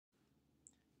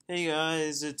Hey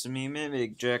guys, it's me,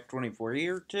 Mimic Jack 24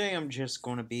 here. Today I'm just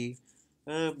going to be,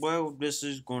 this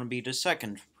is going to be the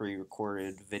second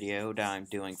pre-recorded video that I'm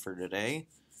doing for today,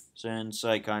 since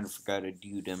I kind of forgot to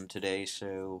do them today,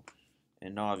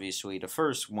 and obviously the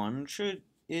first one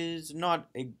is not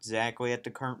exactly at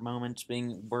the current moment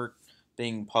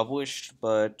being published,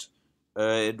 but,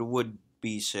 it would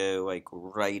be so,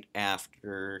 right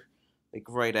after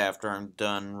I'm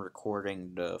done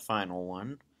recording the final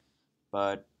one.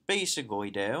 But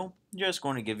basically, though, just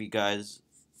going to give you guys.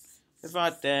 I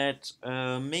thought that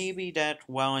maybe that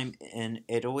while I'm in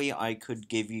Italy, I could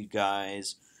give you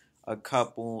guys a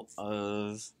couple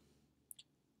of.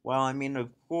 Well, I mean,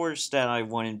 of course, that I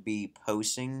wouldn't be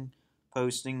posting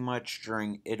much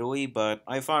during Italy, but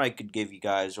I thought I could give you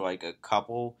guys like a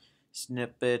couple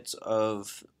snippets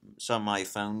of some of my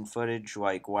phone footage,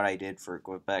 like what I did for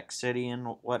Quebec City and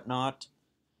whatnot.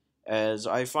 As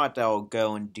I thought I'll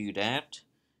go do that,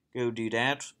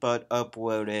 but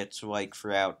upload it like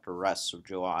throughout the rest of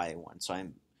July once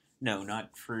I'm. No,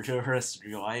 not for the rest of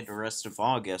July, the rest of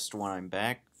August when I'm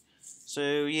back.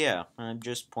 So yeah, I'm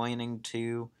just planning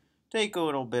to take a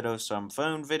little bit of some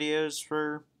phone videos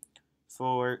for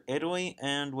Italy,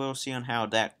 and we'll see on how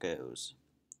that goes.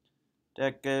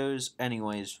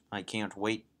 Anyways, I can't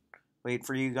wait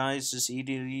for you guys to see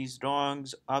these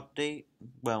dogs update.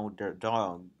 Well, the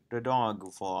dog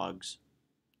vlogs.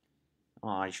 Oh,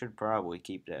 I should probably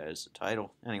keep that as the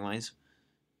title. Anyways,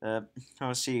 uh,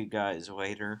 I'll see you guys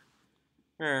later.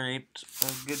 Alright,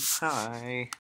 goodbye.